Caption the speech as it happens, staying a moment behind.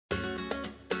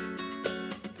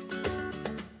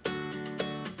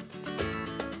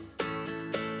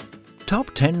Top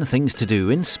 10 Things to Do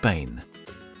in Spain.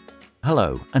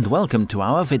 Hello and welcome to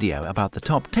our video about the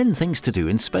top 10 things to do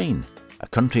in Spain, a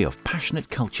country of passionate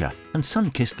culture and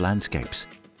sun-kissed landscapes,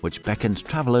 which beckons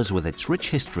travellers with its rich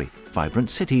history, vibrant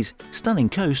cities, stunning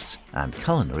coasts and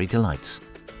culinary delights.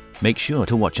 Make sure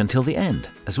to watch until the end,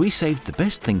 as we saved the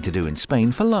best thing to do in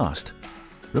Spain for last.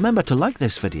 Remember to like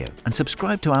this video and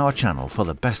subscribe to our channel for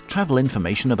the best travel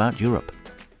information about Europe.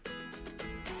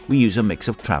 We use a mix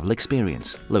of travel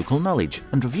experience, local knowledge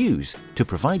and reviews to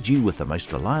provide you with the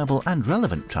most reliable and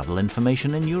relevant travel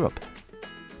information in Europe.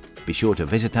 Be sure to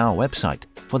visit our website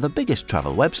for the biggest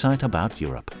travel website about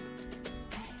Europe.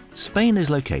 Spain is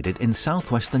located in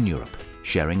southwestern Europe,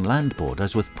 sharing land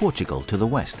borders with Portugal to the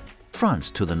west, France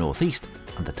to the northeast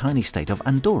and the tiny state of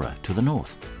Andorra to the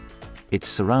north. It's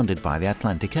surrounded by the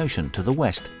Atlantic Ocean to the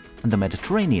west and the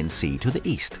Mediterranean Sea to the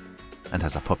east, and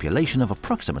has a population of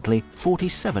approximately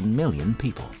 47 million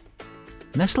people.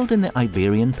 Nestled in the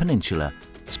Iberian Peninsula,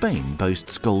 Spain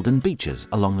boasts golden beaches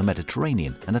along the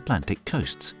Mediterranean and Atlantic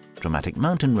coasts, dramatic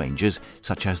mountain ranges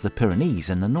such as the Pyrenees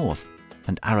in the north,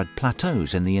 and arid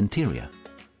plateaus in the interior.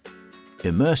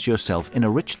 Immerse yourself in a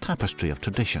rich tapestry of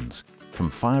traditions, from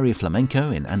fiery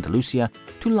flamenco in Andalusia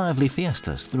to lively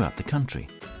fiestas throughout the country.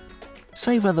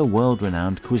 Savor the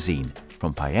world-renowned cuisine,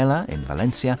 from paella in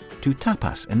Valencia to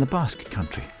tapas in the Basque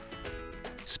Country.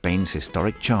 Spain's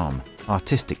historic charm,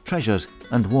 artistic treasures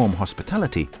and warm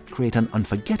hospitality create an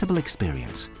unforgettable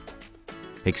experience.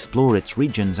 Explore its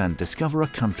regions and discover a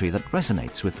country that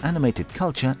resonates with animated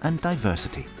culture and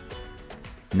diversity.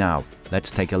 Now, let's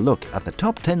take a look at the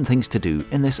top 10 things to do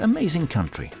in this amazing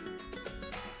country.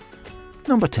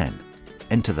 Number 10.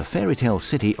 Enter the fairytale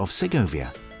city of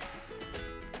Segovia.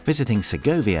 Visiting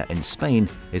Segovia in Spain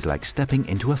is like stepping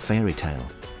into a fairy tale.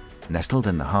 Nestled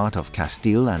in the heart of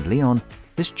Castile and Leon,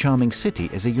 this charming city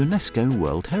is a UNESCO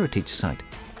World Heritage Site,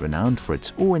 renowned for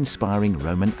its awe-inspiring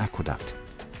Roman aqueduct.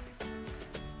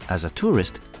 As a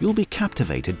tourist, you'll be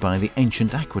captivated by the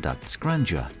ancient aqueduct's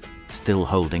grandeur, still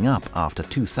holding up after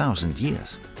 2,000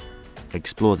 years.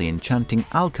 Explore the enchanting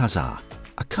Alcazar,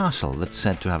 a castle that's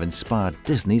said to have inspired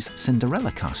Disney's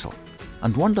Cinderella Castle,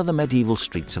 and wander the medieval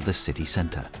streets of the city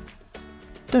centre.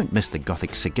 Don't miss the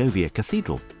Gothic Segovia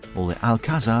Cathedral or the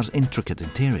Alcazar's intricate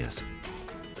interiors.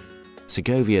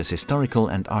 Segovia's historical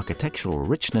and architectural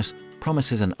richness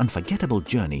promises an unforgettable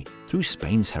journey through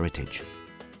Spain's heritage.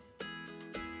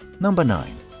 Number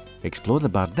 9. Explore the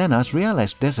Bardelas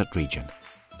Reales desert region.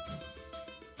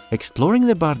 Exploring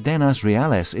the Bardelas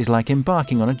Reales is like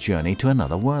embarking on a journey to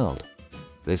another world.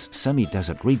 This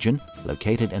semi-desert region,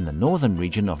 located in the northern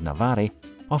region of Navarre,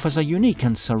 offers a unique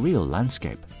and surreal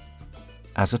landscape.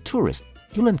 As a tourist,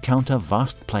 you'll encounter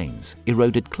vast plains,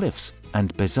 eroded cliffs,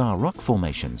 and bizarre rock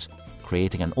formations,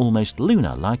 creating an almost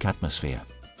lunar-like atmosphere.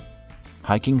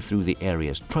 Hiking through the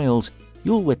area's trails,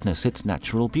 you'll witness its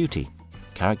natural beauty,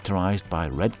 characterized by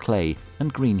red clay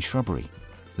and green shrubbery.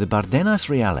 The Bardelas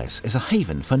Reales is a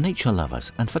haven for nature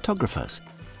lovers and photographers,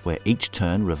 where each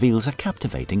turn reveals a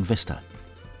captivating vista.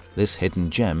 This hidden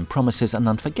gem promises an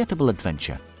unforgettable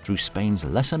adventure through Spain's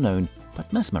lesser-known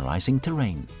but mesmerizing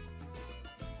terrain.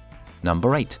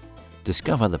 Number 8.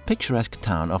 Discover the picturesque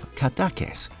town of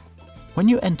Cadaques. When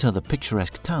you enter the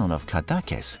picturesque town of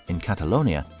Cadaques in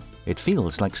Catalonia, it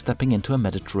feels like stepping into a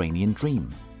Mediterranean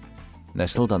dream.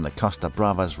 Nestled on the Costa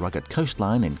Brava's rugged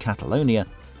coastline in Catalonia,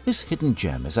 this hidden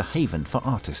gem is a haven for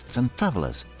artists and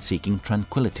travelers seeking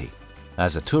tranquility.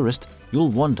 As a tourist, you'll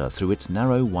wander through its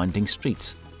narrow, winding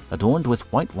streets, adorned with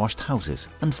whitewashed houses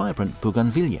and vibrant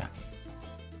bougainvillea.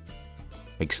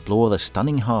 Explore the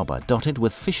stunning harbour dotted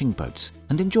with fishing boats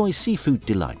and enjoy seafood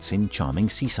delights in charming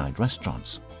seaside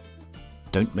restaurants.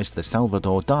 Don't miss the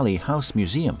Salvador Dali House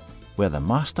Museum, where the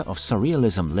master of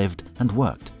surrealism lived and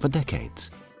worked for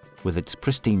decades. With its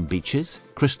pristine beaches,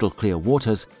 crystal-clear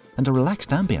waters and a relaxed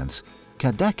ambience,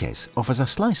 Cadaques offers a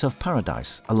slice of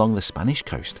paradise along the Spanish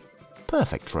coast,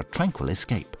 perfect for a tranquil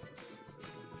escape.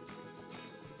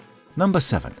 Number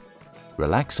 7.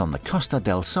 Relax on the Costa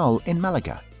del Sol in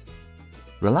Malaga.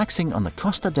 Relaxing on the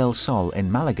Costa del Sol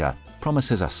in Malaga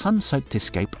promises a sun-soaked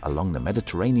escape along the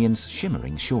Mediterranean's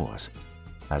shimmering shores.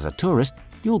 As a tourist,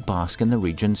 you'll bask in the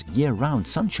region's year-round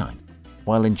sunshine,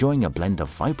 while enjoying a blend of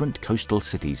vibrant coastal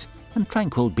cities and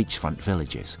tranquil beachfront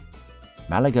villages.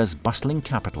 Malaga's bustling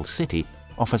capital city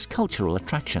offers cultural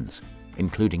attractions,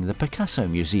 including the Picasso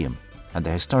Museum and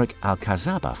the historic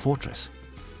Alcazar fortress.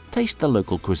 Taste the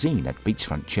local cuisine at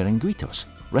beachfront chiringuitos,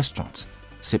 restaurants,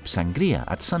 sip sangria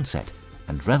at sunset,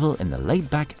 and revel in the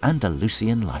laid-back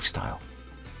Andalusian lifestyle.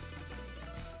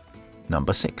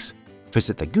 Number 6.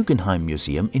 Visit the Guggenheim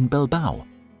Museum in Bilbao.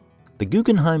 The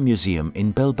Guggenheim Museum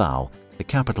in Bilbao the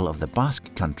capital of the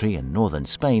Basque country in northern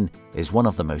Spain, is one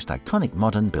of the most iconic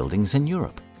modern buildings in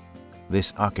Europe.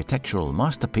 This architectural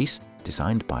masterpiece,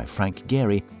 designed by Frank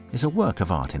Gehry, is a work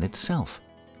of art in itself.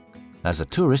 As a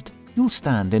tourist, you'll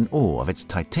stand in awe of its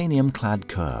titanium-clad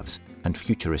curves and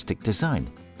futuristic design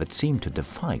that seem to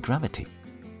defy gravity.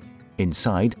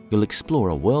 Inside, you'll explore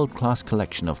a world-class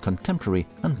collection of contemporary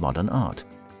and modern art,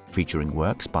 featuring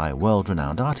works by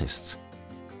world-renowned artists.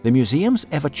 The museum's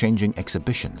ever-changing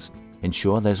exhibitions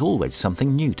ensure there's always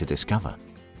something new to discover.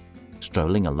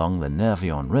 Strolling along the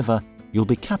Nervion River, you'll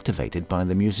be captivated by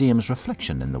the museum's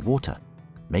reflection in the water,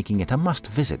 making it a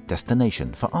must-visit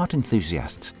destination for art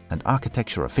enthusiasts and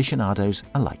architecture aficionados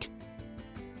alike.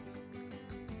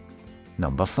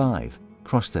 Number 5.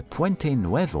 Cross the Puente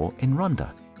Nuevo in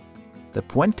Ronda. The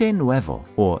Puente Nuevo,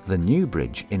 or the New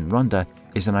Bridge in Ronda,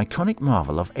 is an iconic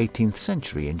marvel of 18th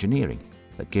century engineering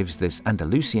that gives this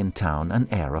Andalusian town an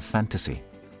air of fantasy.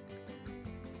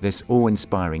 This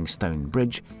awe-inspiring stone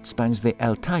bridge spans the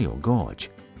El Tayo Gorge,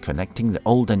 connecting the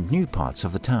old and new parts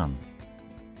of the town.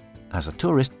 As a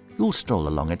tourist, you'll stroll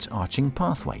along its arching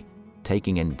pathway,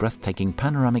 taking in breathtaking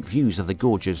panoramic views of the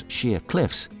gorge's sheer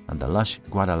cliffs and the lush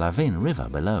Guadalquivir River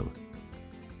below.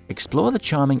 Explore the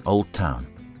charming old town,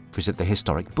 visit the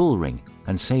historic bull ring,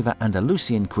 and savor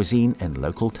Andalusian cuisine in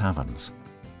local taverns.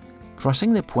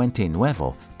 Crossing the Puente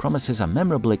Nuevo promises a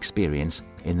memorable experience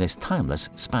in this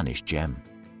timeless Spanish gem.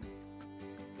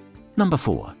 Number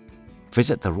 4.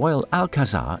 Visit the Royal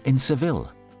Alcazar in Seville.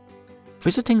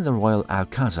 Visiting the Royal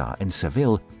Alcazar in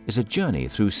Seville is a journey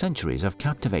through centuries of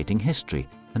captivating history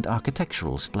and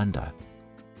architectural splendor.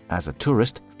 As a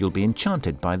tourist, you'll be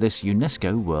enchanted by this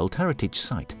UNESCO World Heritage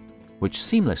Site, which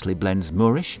seamlessly blends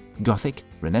Moorish, Gothic,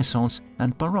 Renaissance,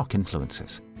 and Baroque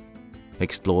influences.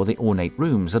 Explore the ornate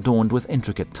rooms adorned with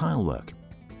intricate tilework,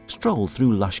 stroll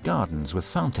through lush gardens with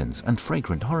fountains and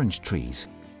fragrant orange trees,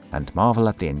 and marvel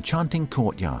at the enchanting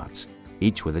courtyards,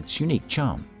 each with its unique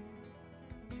charm.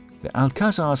 The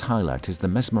Alcazar's highlight is the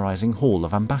mesmerizing Hall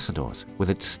of Ambassadors with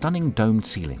its stunning domed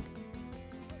ceiling.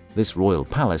 This royal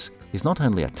palace is not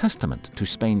only a testament to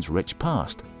Spain's rich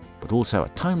past, but also a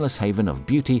timeless haven of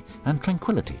beauty and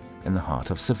tranquility in the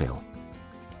heart of Seville.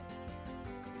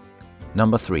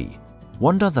 Number 3.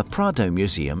 Wander the Prado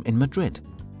Museum in Madrid.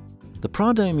 The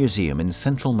Prado Museum in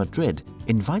central Madrid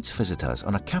invites visitors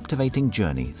on a captivating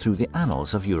journey through the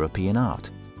annals of European art.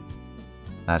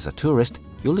 As a tourist,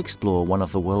 you'll explore one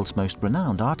of the world's most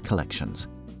renowned art collections,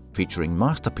 featuring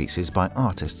masterpieces by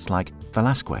artists like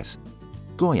Velázquez,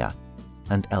 Goya,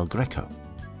 and El Greco.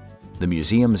 The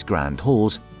museum's grand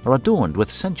halls are adorned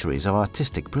with centuries of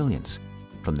artistic brilliance,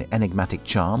 from the enigmatic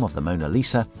charm of the Mona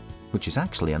Lisa, which is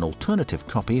actually an alternative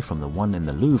copy from the one in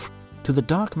the Louvre, to the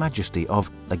dark majesty of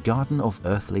the Garden of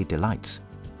Earthly Delights.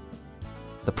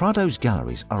 The Prado's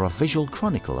galleries are a visual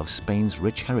chronicle of Spain's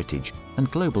rich heritage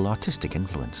and global artistic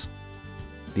influence.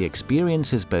 The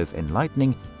experience is both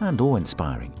enlightening and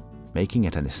awe-inspiring, making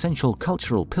it an essential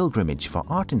cultural pilgrimage for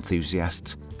art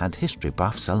enthusiasts and history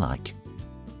buffs alike.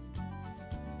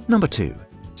 Number 2.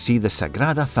 See the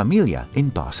Sagrada Familia in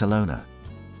Barcelona.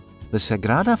 The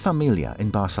Sagrada Familia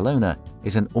in Barcelona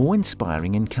is an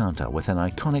awe-inspiring encounter with an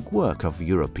iconic work of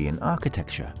European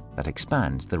architecture that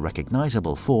expands the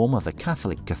recognizable form of the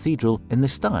Catholic cathedral in the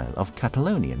style of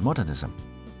Catalonian modernism.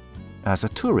 As a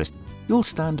tourist, you'll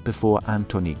stand before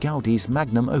Antoni Gaudi's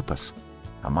magnum opus,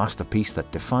 a masterpiece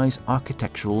that defies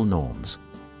architectural norms.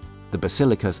 The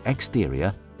basilica's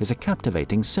exterior is a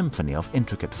captivating symphony of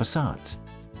intricate facades,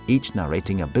 each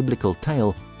narrating a biblical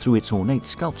tale through its ornate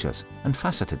sculptures and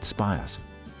faceted spires.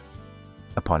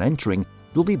 Upon entering,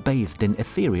 you'll be bathed in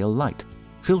ethereal light,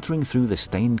 filtering through the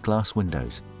stained glass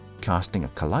windows, casting a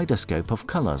kaleidoscope of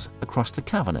colors across the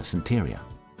cavernous interior.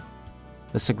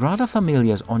 The Sagrada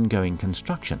Familia's ongoing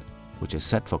construction, which is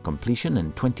set for completion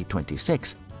in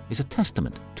 2026, is a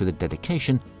testament to the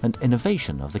dedication and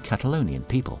innovation of the Catalonian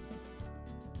people.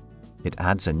 It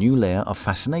adds a new layer of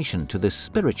fascination to this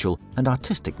spiritual and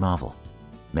artistic marvel,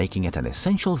 making it an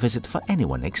essential visit for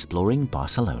anyone exploring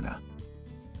Barcelona.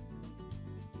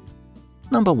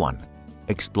 Number 1.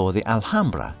 Explore the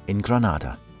Alhambra in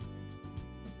Granada.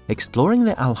 Exploring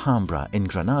the Alhambra in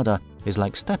Granada is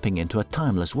like stepping into a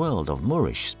timeless world of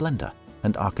Moorish splendor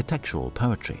and architectural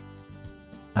poetry.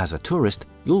 As a tourist,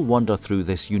 you'll wander through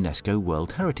this UNESCO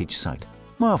World Heritage Site,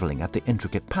 marveling at the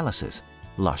intricate palaces,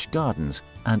 lush gardens,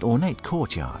 and ornate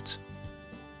courtyards.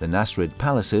 The Nasrid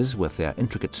palaces, with their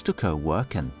intricate stucco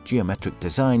work and geometric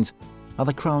designs, are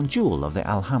the crown jewel of the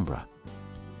Alhambra.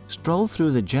 Stroll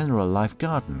through the general life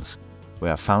gardens,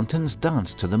 where fountains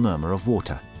dance to the murmur of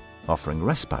water, offering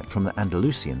respite from the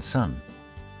Andalusian sun.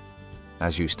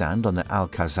 As you stand on the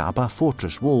Alcazar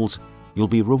fortress walls, you'll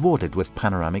be rewarded with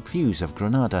panoramic views of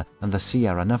Granada and the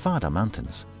Sierra Nevada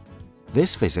mountains.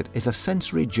 This visit is a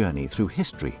sensory journey through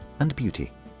history and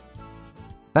beauty.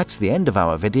 That's the end of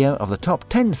our video of the top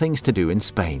 10 things to do in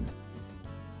Spain.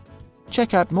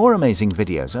 Check out more amazing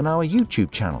videos on our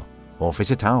YouTube channel or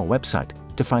visit our website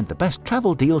to find the best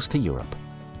travel deals to Europe.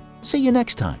 See you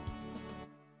next time.